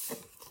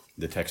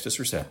the Textus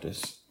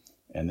Receptus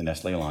and the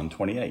Nestle Aland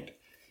 28.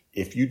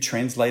 If you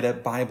translate a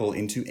Bible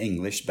into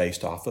English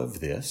based off of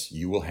this,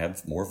 you will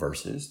have more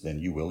verses than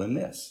you will in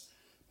this,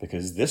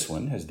 because this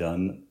one has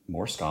done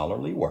more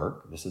scholarly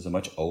work. This is a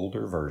much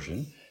older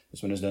version.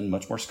 This one has done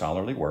much more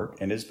scholarly work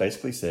and has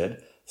basically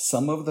said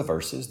some of the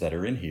verses that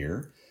are in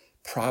here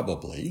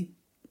probably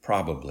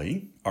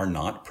are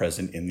not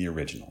present in the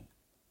original.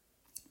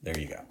 There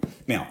you go.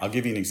 Now, I'll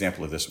give you an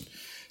example of this one.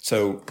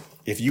 So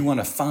if you want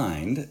to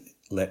find,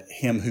 let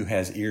him who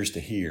has ears to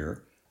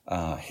hear,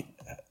 I'm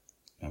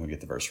going to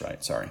get the verse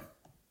right, sorry.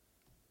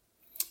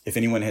 If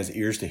anyone has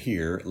ears to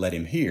hear, let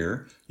him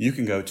hear. You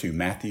can go to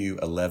Matthew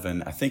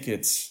 11, I think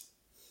it's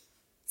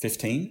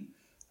 15,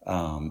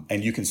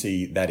 and you can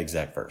see that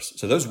exact verse.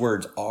 So those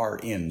words are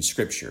in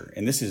Scripture.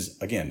 And this is,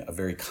 again, a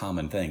very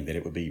common thing, that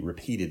it would be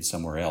repeated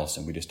somewhere else,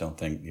 and we just don't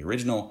think the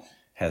original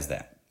has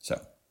that. So,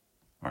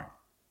 all right.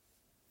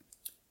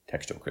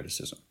 Textual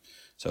criticism.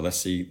 So let's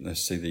see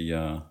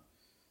the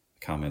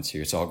comments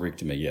here. It's all Greek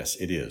to me. Yes,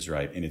 it is,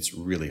 right? And it's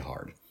really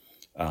hard.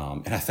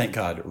 And I thank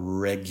God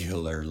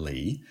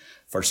regularly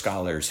for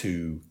scholars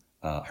who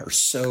are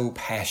so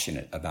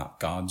passionate about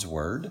God's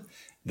word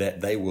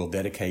that they will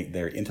dedicate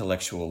their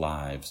intellectual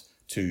lives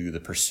to the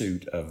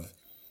pursuit of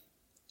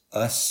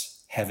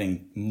us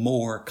having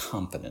more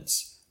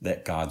confidence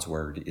that God's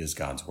word is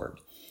God's word.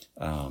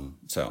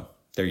 So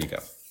there you go.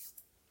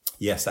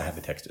 Yes, I have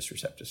a Textus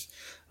Receptus.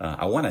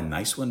 I want a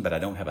nice one, but I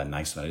don't have a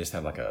nice one. I just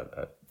have like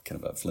a kind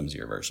of a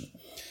flimsier version.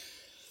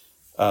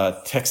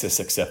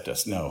 Textus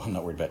Acceptus. No, I'm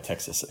not worried about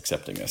Texas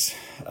accepting us.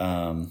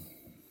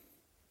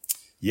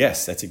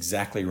 Yes, that's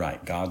exactly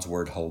right. God's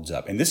word holds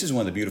up. And this is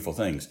one of the beautiful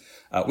things.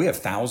 We have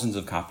thousands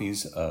of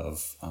copies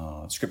of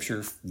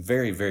Scripture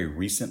very, very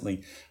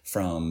recently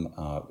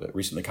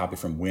copied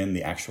from when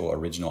the actual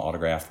original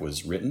autograph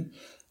was written.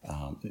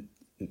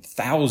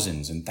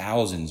 Thousands and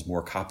thousands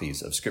more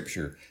copies of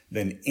Scripture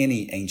than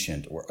any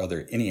ancient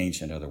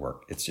other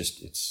work.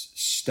 It's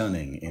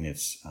stunning in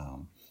its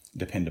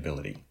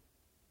dependability.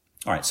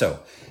 All right, so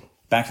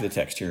back to the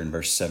text here in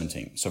verse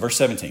 17. So verse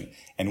 17,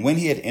 and when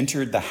he had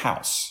entered the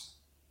house,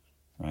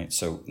 right?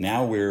 So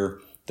now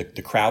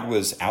the crowd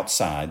was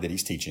outside that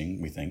he's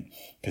teaching, we think,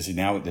 because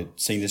the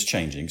scene is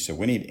changing. So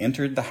when he had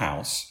entered the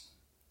house,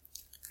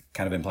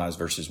 kind of implies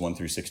verses 1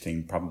 through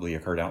 16 probably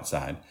occurred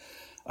outside,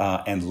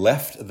 and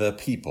left the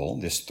people,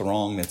 this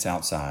throng that's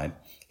outside,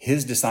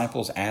 his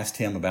disciples asked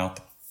him about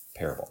the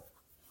parable.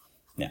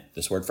 Now,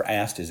 this word for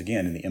asked is,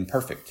 again, in the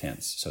imperfect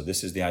tense. So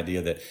this is the idea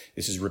that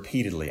this is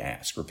repeatedly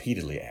asked,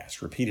 repeatedly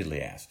asked,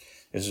 repeatedly asked.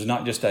 This is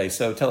not just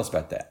so tell us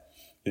about that.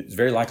 It's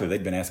very likely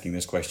they'd been asking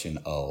this question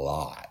a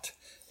lot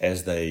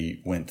as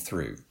they went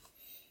through.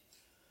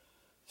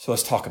 So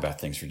let's talk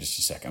about things for just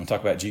a second. I'm going to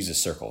talk about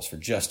Jesus' circles for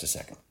just a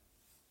second.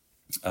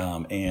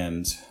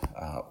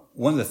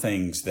 One of the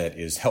things that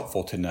is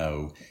helpful to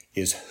know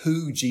is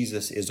who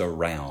Jesus is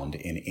around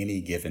in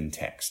any given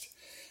text.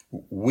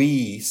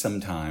 We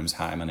sometimes,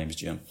 hi, my name is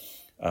Jim,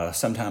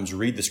 sometimes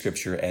read the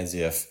Scripture as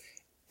if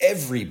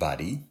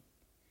everybody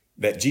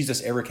that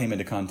Jesus ever came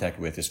into contact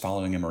with is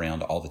following him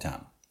around all the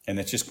time. And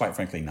that's just quite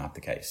frankly not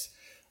the case.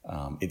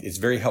 It's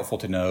very helpful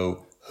to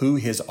know who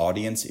his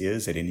audience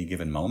is at any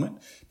given moment,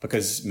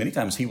 because many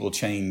times he will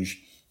change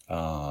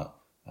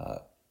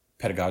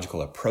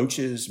pedagogical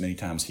approaches. Many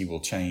times he will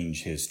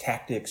change his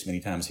tactics. Many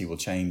times he will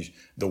change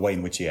the way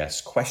in which he asks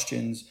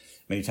questions.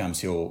 Many times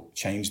he'll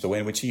change the way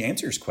in which he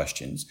answers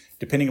questions,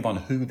 depending upon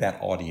who that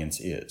audience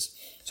is.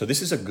 So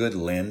this is a good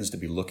lens to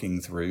be looking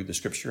through the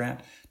Scripture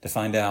at, to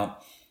find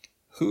out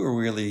who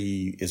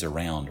really is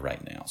around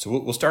right now. So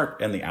we'll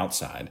start on the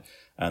outside.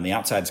 And the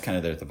outside is kind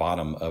of there at the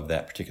bottom of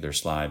that particular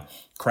slide.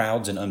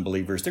 Crowds and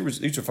unbelievers.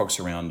 These are folks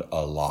around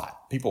a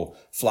lot. People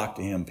flocked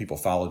to him. People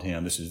followed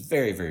him. This is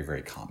very, very,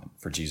 very common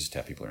for Jesus to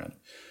have people around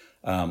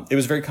him. It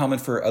was very common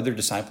for other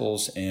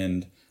disciples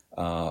and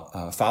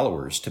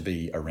followers to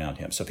be around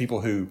him. So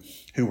people who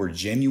were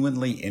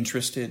genuinely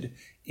interested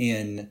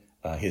in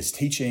his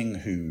teaching,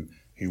 who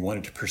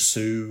wanted to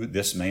pursue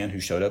this man who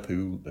showed up,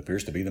 who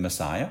appears to be the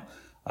Messiah.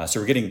 So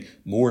we're getting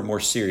more and more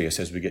serious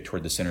as we get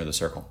toward the center of the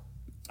circle.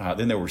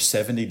 Then there were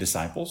 70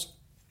 disciples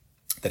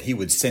that he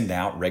would send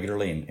out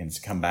regularly and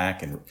come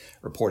back and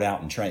report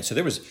out and train. So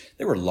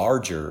there were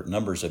larger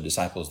numbers of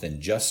disciples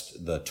than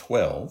just the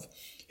 12.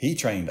 He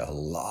trained a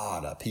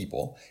lot of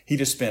people. He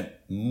just spent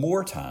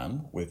more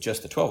time with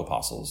just the 12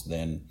 apostles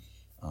than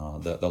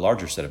the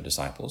larger set of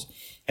disciples.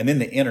 And then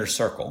the inner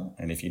circle.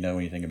 And if you know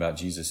anything about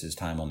Jesus'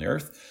 time on the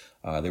earth,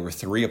 there were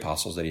 3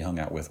 apostles that he hung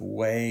out with,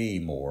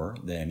 way more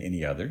than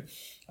any other.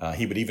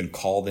 He would even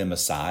call them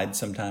aside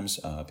sometimes,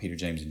 Peter,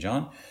 James, and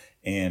John.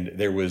 And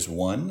there was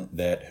one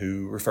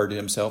who referred to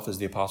himself as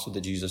the apostle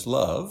that Jesus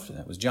loved. And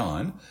that was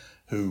John,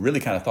 who really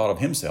kind of thought of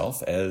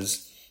himself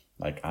as,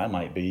 like, I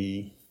might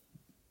be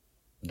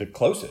the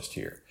closest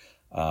here.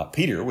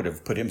 Peter would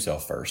have put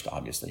himself first,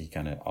 obviously. He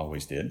kind of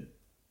always did.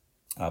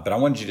 But I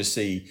wanted you to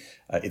see,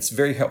 it's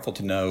very helpful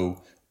to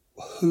know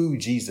who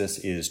Jesus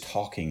is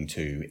talking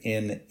to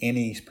in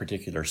any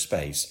particular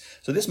space.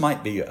 So this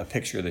might be a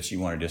picture that you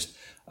want to just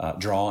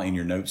draw in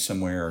your notes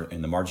somewhere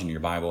in the margin of your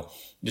Bible.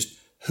 Just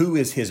who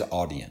is his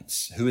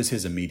audience? Who is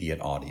his immediate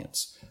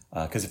audience?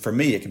 Because for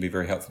me, it can be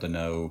very helpful to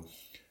know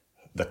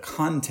the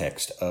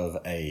context of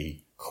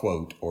a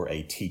quote or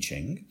a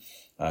teaching.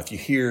 If you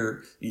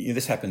hear,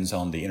 this happens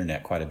on the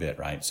internet quite a bit,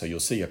 right? So you'll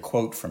see a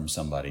quote from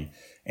somebody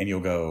and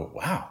you'll go,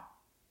 wow,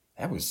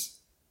 that was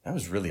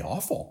really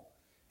awful.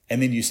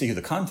 And then you see who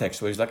the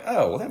context was, like,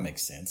 oh, well, that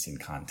makes sense in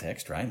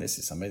context, right? This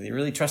is somebody they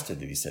really trusted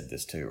that he said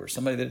this to, or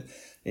somebody that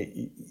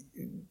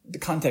the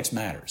context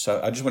matters. So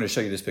I just want to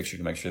show you this picture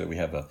to make sure that we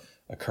have a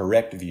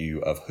correct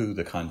view of who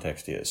the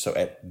context is. So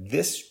at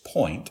this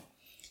point,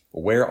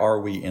 where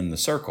are we in the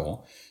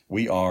circle?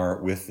 We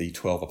are with the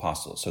 12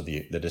 apostles. So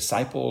the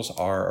disciples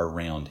are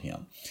around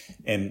him.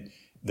 And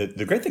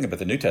the great thing about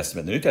the New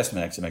Testament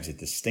actually makes a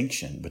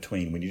distinction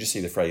between when you just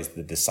see the phrase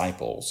the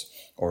disciples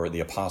or the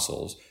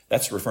apostles,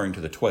 that's referring to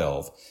the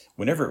 12.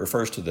 Whenever it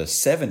refers to the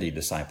 70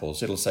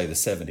 disciples, it'll say the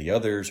 70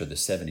 others or the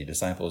 70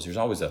 disciples. There's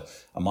always a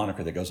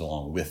moniker that goes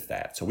along with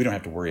that. So we don't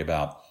have to worry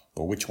about,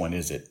 well, which one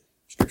is it?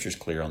 Scripture's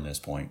clear on this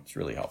point. It's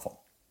really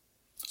helpful.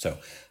 So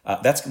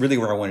that's really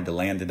where I wanted to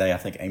land today. I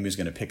think Amy's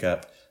going to pick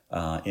up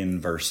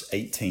in verse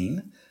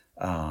 18.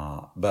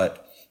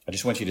 But I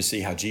just want you to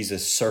see how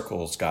Jesus'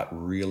 circles got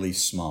really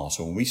small.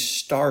 So when we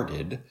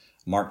started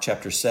Mark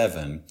chapter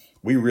 7,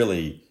 we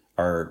really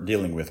are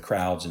dealing with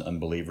crowds and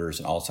unbelievers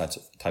and all types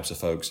of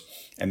folks.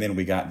 And then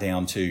we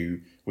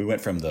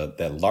went from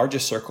the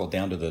largest circle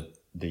down to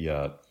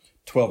the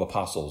 12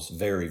 apostles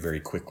very, very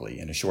quickly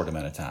in a short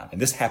amount of time.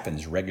 And this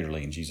happens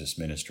regularly in Jesus'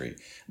 ministry,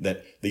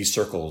 that these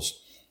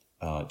circles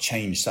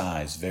change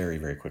size very,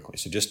 very quickly.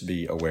 So just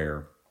be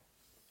aware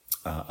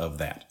of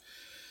that.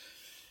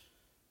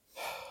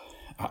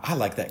 I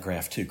like that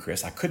graph too,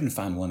 Chris. I couldn't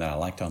find one that I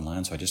liked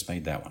online, so I just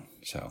made that one.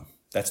 So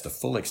that's the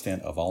full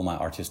extent of all my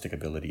artistic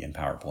ability in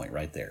PowerPoint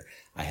right there.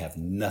 I have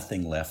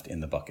nothing left in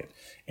the bucket.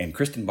 And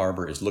Kristen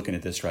Barber is looking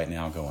at this right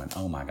now going,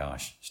 oh my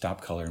gosh, stop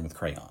coloring with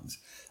crayons.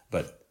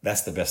 But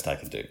that's the best I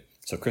can do.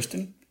 So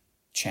Kristen,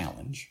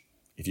 challenge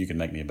if you can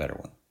make me a better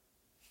one.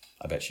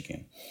 I bet you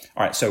can.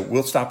 All right, so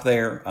we'll stop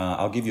there.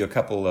 I'll give you a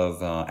couple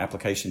of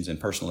applications and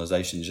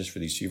personalizations just for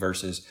these few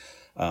verses.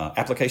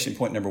 Application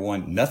point number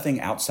 1,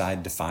 nothing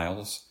outside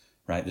defiles,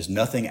 right? There's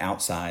nothing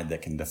outside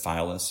that can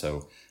defile us.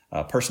 So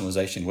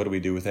personalization, what do we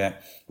do with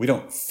that? We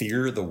don't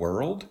fear the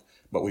world,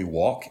 but we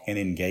walk and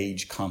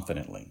engage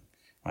confidently,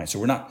 right? So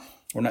we're not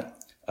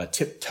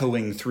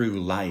tiptoeing through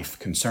life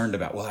concerned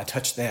about, well, I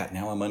touched that,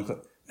 now I'm unclean.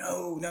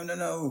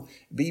 No.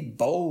 Be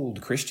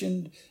bold,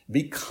 Christian.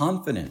 Be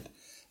confident.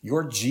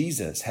 Your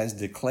Jesus has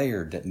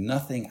declared that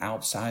nothing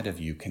outside of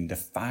you can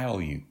defile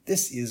you.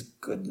 This is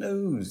good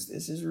news.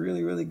 This is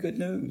really, really good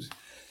news.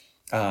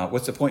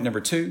 What's the point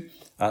number 2?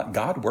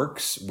 God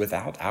works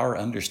without our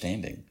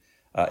understanding.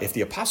 If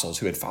the apostles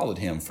who had followed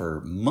him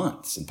for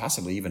months and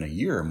possibly even a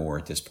year or more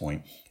at this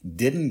point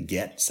didn't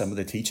get some of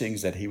the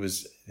teachings that he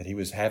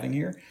was having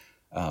here,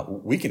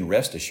 we can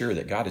rest assured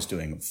that God is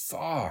doing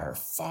far,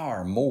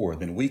 far more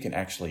than we can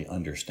actually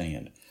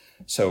understand.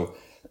 So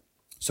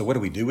what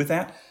do we do with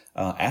that?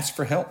 Ask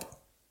for help.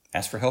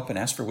 Ask for help and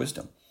ask for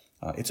wisdom.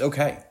 It's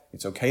okay.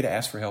 It's okay to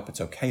ask for help.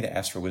 It's okay to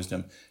ask for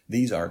wisdom.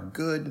 These are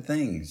good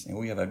things. And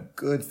we have a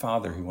good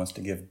Father who wants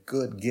to give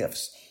good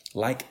gifts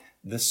like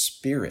the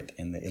Spirit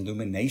and the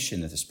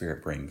illumination that the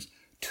Spirit brings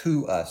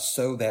to us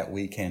so that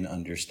we can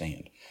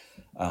understand.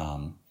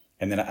 And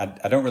then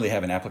I don't really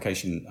have an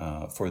application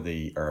or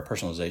a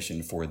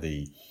personalization for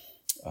the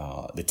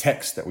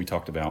text that we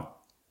talked about.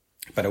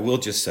 But I will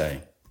just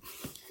say,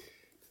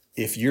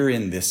 if you're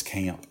in this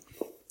camp,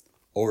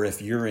 or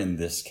if you're in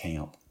this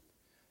camp,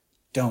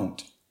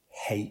 don't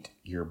hate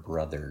your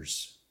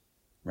brothers,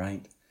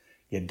 right?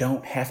 You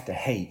don't have to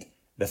hate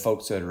the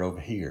folks that are over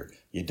here.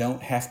 You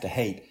don't have to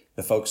hate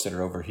the folks that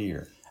are over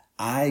here.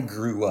 I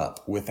grew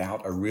up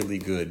without a really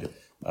good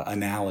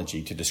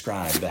analogy to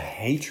describe the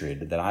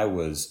hatred that I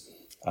was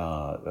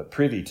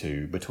privy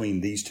to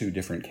between these two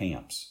different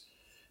camps.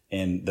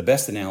 And the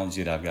best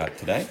analogy that I've got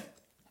today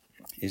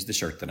is the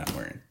shirt that I'm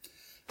wearing.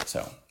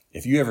 So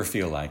if you ever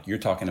feel like you're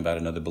talking about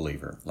another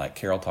believer, like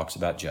Carol talks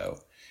about Joe,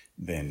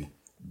 then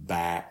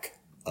back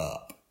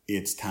up.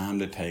 It's time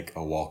to take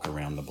a walk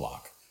around the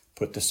block.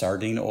 Put the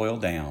sardine oil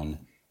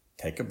down,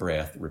 take a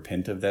breath,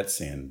 repent of that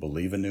sin,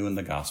 believe anew in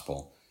the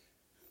gospel,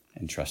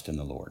 and trust in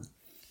the Lord.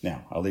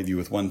 Now, I'll leave you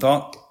with one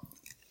thought.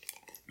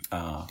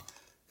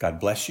 God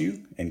bless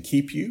you and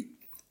keep you,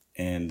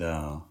 and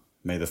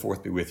may the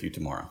 4th be with you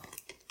tomorrow.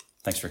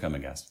 Thanks for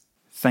coming, guys.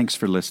 Thanks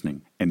for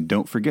listening, and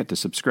don't forget to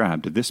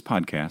subscribe to this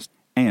podcast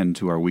and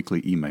to our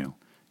weekly email.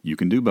 You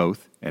can do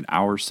both at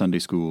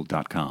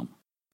OurSundaySchool.com.